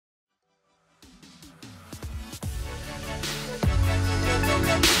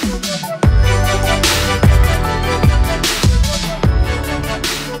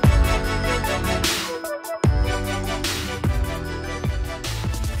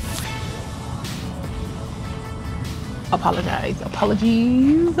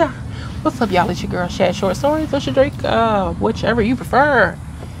Apologies. What's up, y'all? It's your girl, Shad Short Stories, or Drake, whichever you prefer.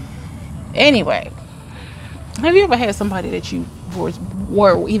 Anyway, have you ever had somebody that you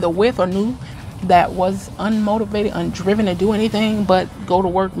were either with or knew that was unmotivated, undriven to do anything but go to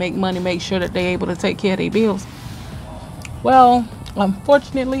work, make money, make sure that they're able to take care of their bills? Well,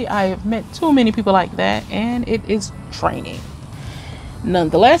 unfortunately, I have met too many people like that, and it is draining.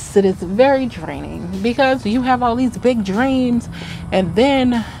 Nonetheless, it is very draining because you have all these big dreams, and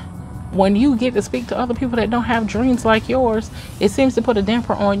then when you get to speak to other people that don't have dreams like yours, it seems to put a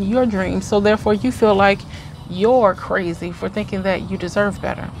damper on your dreams. So therefore, you feel like you're crazy for thinking that you deserve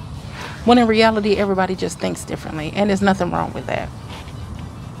better. When in reality, everybody just thinks differently, and there's nothing wrong with that.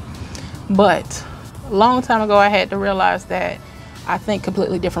 But a long time ago, I had to realize that I think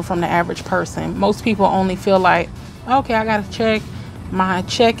completely different from the average person. Most people only feel like, okay, I got a check. My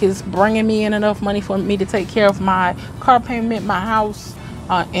check is bringing me in enough money for me to take care of my car payment, my house,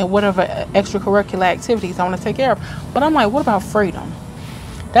 and whatever extracurricular activities I want to take care of. But I'm like, what about freedom?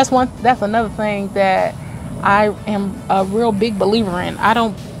 That's another thing that I am a real big believer in. I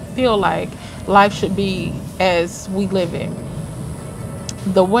don't feel like life should be as we live it.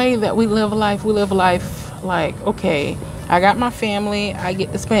 The way that we live life like, okay, I got my family, I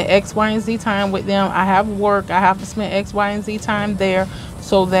get to spend X, Y, and Z time with them. I have work, I have to spend X, Y, and Z time there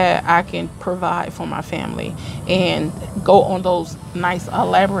so that I can provide for my family and go on those nice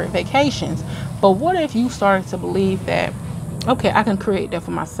elaborate vacations. But what if you started to believe that, okay, I can create that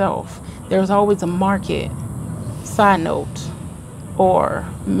for myself? There's always a market. Side note or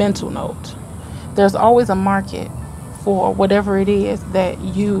mental note, there's always a market for whatever it is that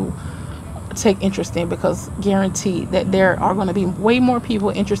you take interest in, because guaranteed that there are going to be way more people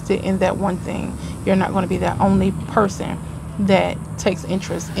interested in that one thing. You're not going to be the only person that takes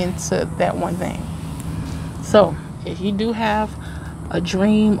interest into that one thing. So if you do have a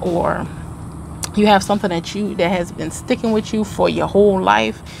dream, or you have something that has been sticking with you for your whole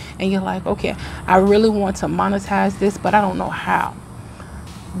life, and you're like, okay, I really want to monetize this, but I don't know how.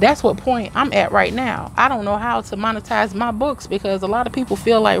 That's what point I'm at right now. I don't know how to monetize my books because a lot of people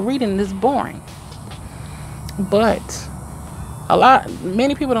feel like reading is boring. But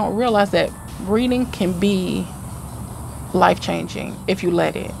many people don't realize that reading can be life-changing if you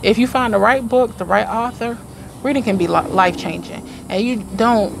let it. If you find the right book, the right author, reading can be life-changing. And you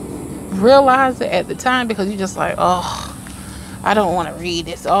don't realize it at the time because you're just like, oh, I don't want to read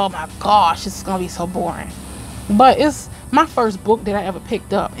this. Oh my gosh, this is going to be so boring. But it's my first book that I ever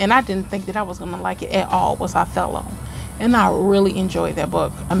picked up, and I didn't think that I was going to like it at all, was Othello. And I really enjoyed that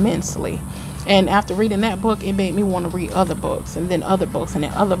book immensely. And after reading that book, it made me want to read other books, and then other books, and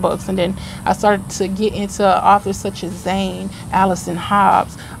then other books. And then I started to get into authors such as Zane, Allison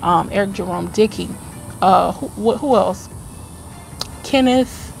Hobbs, Eric Jerome Dickey. Who else?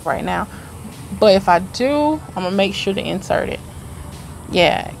 Kenneth right now. But if I do, I'm going to make sure to insert it.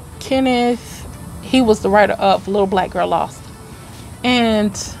 Yeah, Kenneth. He was the writer of Little Black Girl Lost.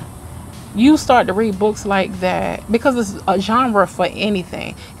 And you start to read books like that because it's a genre for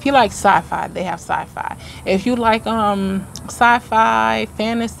anything. If you like sci-fi, they have sci-fi. If you like sci-fi,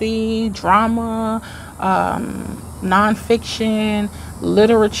 fantasy, drama, nonfiction,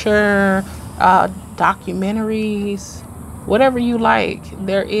 literature, documentaries, whatever you like,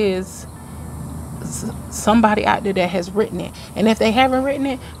 there is somebody out there that has written it. And if they haven't written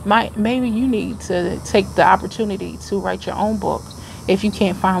it, maybe you need to take the opportunity to write your own book if you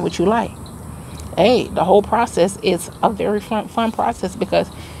can't find what you like. Hey, the whole process is a very fun process because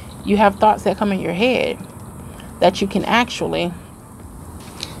you have thoughts that come in your head that you can actually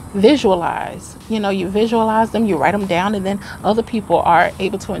visualize. You visualize them, you write them down, and then other people are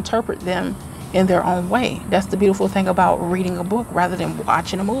able to interpret them in their own way. That's the beautiful thing about reading a book rather than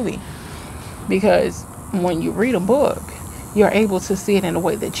watching a movie. Because when you read a book, you're able to see it in the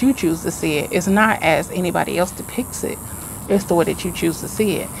way that you choose to see it. It's not as anybody else depicts it. It's the way that you choose to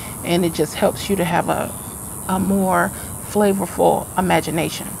see it. And it just helps you to have a more flavorful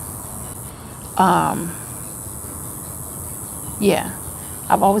imagination. Yeah,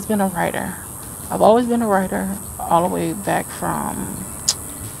 I've always been a writer. all the way back from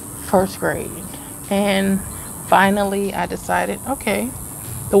first grade. And finally, I decided, okay,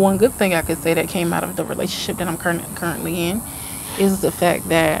 the one good thing I could say that came out of the relationship that I'm currently in is the fact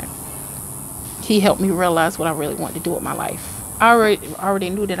that he helped me realize what I really wanted to do with my life. I already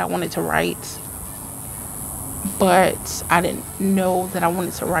knew that I wanted to write, but I didn't know that I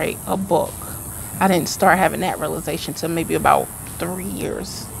wanted to write a book. I didn't start having that realization till maybe about 3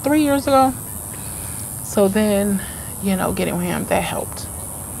 years ago. So then, getting with him, that helped.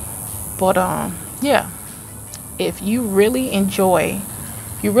 But yeah, if you really enjoy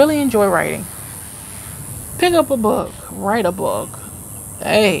writing, pick up a book, write a book.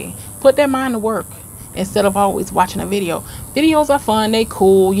 Hey, put that mind to work instead of always watching a video. Videos are fun, they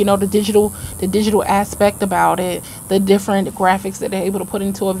cool, you know, the digital aspect about it, the different graphics that they're able to put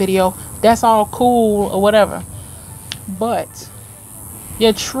into a video, that's all cool or whatever. But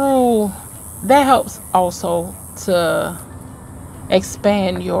that helps also to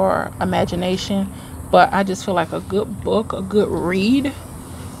expand your imagination. But I just feel like a good book, a good read,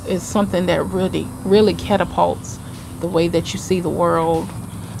 is something that really catapults the way that you see the world,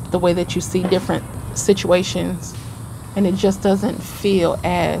 the way that you see different situations, and it just doesn't feel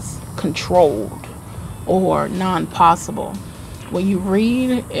as controlled or non-possible. When you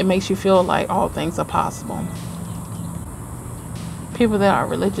read, it makes you feel like all things are possible. People that are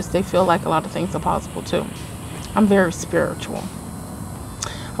religious, they feel like a lot of things are possible too. I'm very spiritual.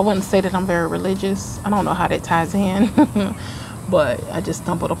 I wouldn't say that I'm very religious. I don't know how that ties in, but I just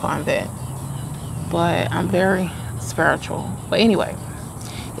stumbled upon that. But I'm very spiritual. But anyway,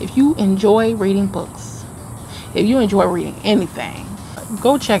 if you enjoy reading books, if you enjoy reading anything,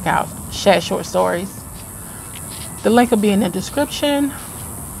 go check out Shad Short Stories. The link will be in the description.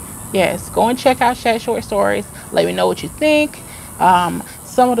 Yes, go and check out Shad Short Stories. Let me know what you think.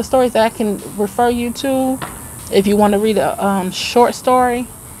 Some of the stories that I can refer you to, if you want to read a short story,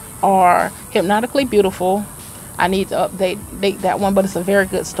 are Hypnotically Beautiful. I need to update that one, but it's a very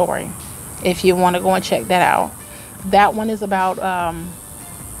good story if you want to go and check that out. That one is about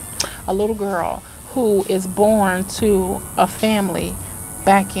a little girl who is born to a family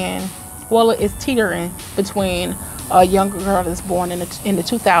back in, well, it's teetering between a younger girl that's born in the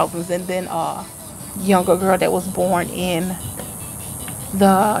 2000s and then a younger girl that was born in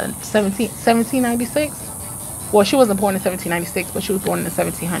the 1796. Well, she wasn't born in 1796, but she was born in the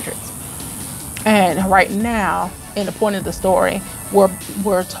 1700s. And right now, in the point of the story,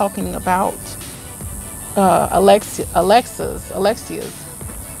 we're talking about Alexia's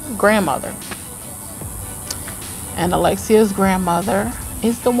grandmother. And Alexia's grandmother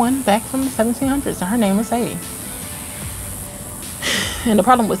is the one back from the 1700s, and her name is Sadie. And the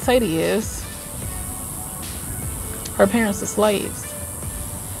problem with Sadie is her parents are slaves.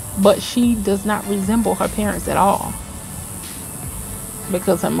 But she does not resemble her parents at all.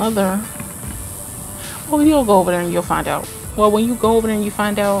 Because her mother... Well, you'll go over there and you'll find out. Well, when you go over there and you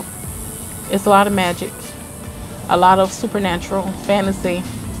find out, it's a lot of magic. A lot of supernatural fantasy.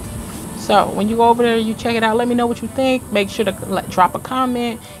 So, when you go over there, you check it out. Let me know what you think. Make sure to drop a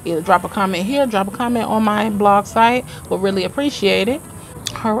comment. Either drop a comment here, drop a comment on my blog site. We'll really appreciate it.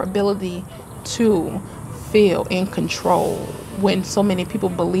 Her ability to feel in control when so many people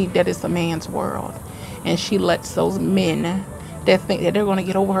believe that it's a man's world, and she lets those men that think that they're going to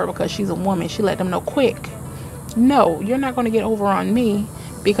get over her because she's a woman, she let them know quick, no, you're not going to get over on me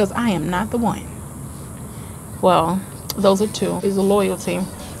because I am not the one. Well, those are two. Is a Loyalty.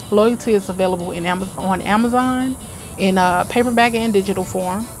 Loyalty is available on Amazon in paperback and digital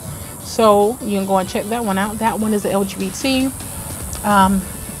form, so you can go and check that one out. That one is LGBT.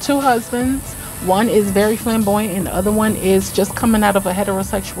 Two husbands. One is very flamboyant and the other one is just coming out of a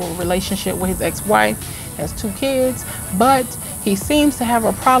heterosexual relationship with his ex-wife, has 2 kids, but he seems to have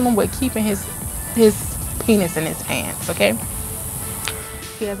a problem with keeping his penis in his pants, okay?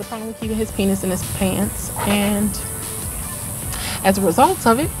 He has a problem with keeping his penis in his pants, and as a result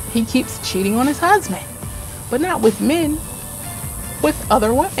of it, he keeps cheating on his husband, but not with men, with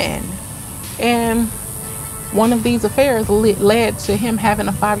other women. And one of these affairs led to him having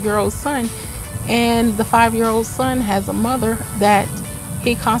a 5-year-old son. And the 5-year-old son has a mother that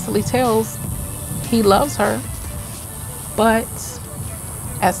he constantly tells he loves her. But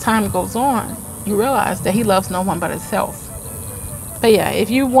as time goes on, you realize that he loves no one but himself. But yeah,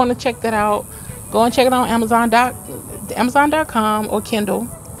 if you want to check that out, go and check it on Amazon.com or Kindle.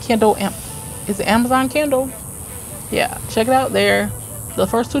 Is it Amazon Kindle? Yeah, check it out there. The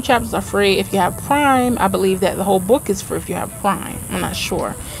first 2 chapters are free. If you have Prime, I believe that the whole book is free if you have Prime. I'm not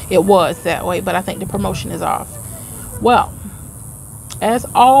sure. It was that way, but I think the promotion is off. Well, as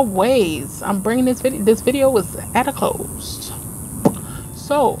always, I'm bringing this video is at a close.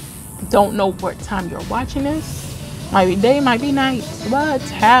 So, don't know what time you're watching this. Might be day, might be night, but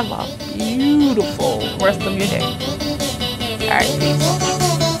have a beautiful rest of your day. All right,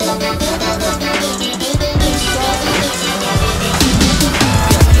 peace.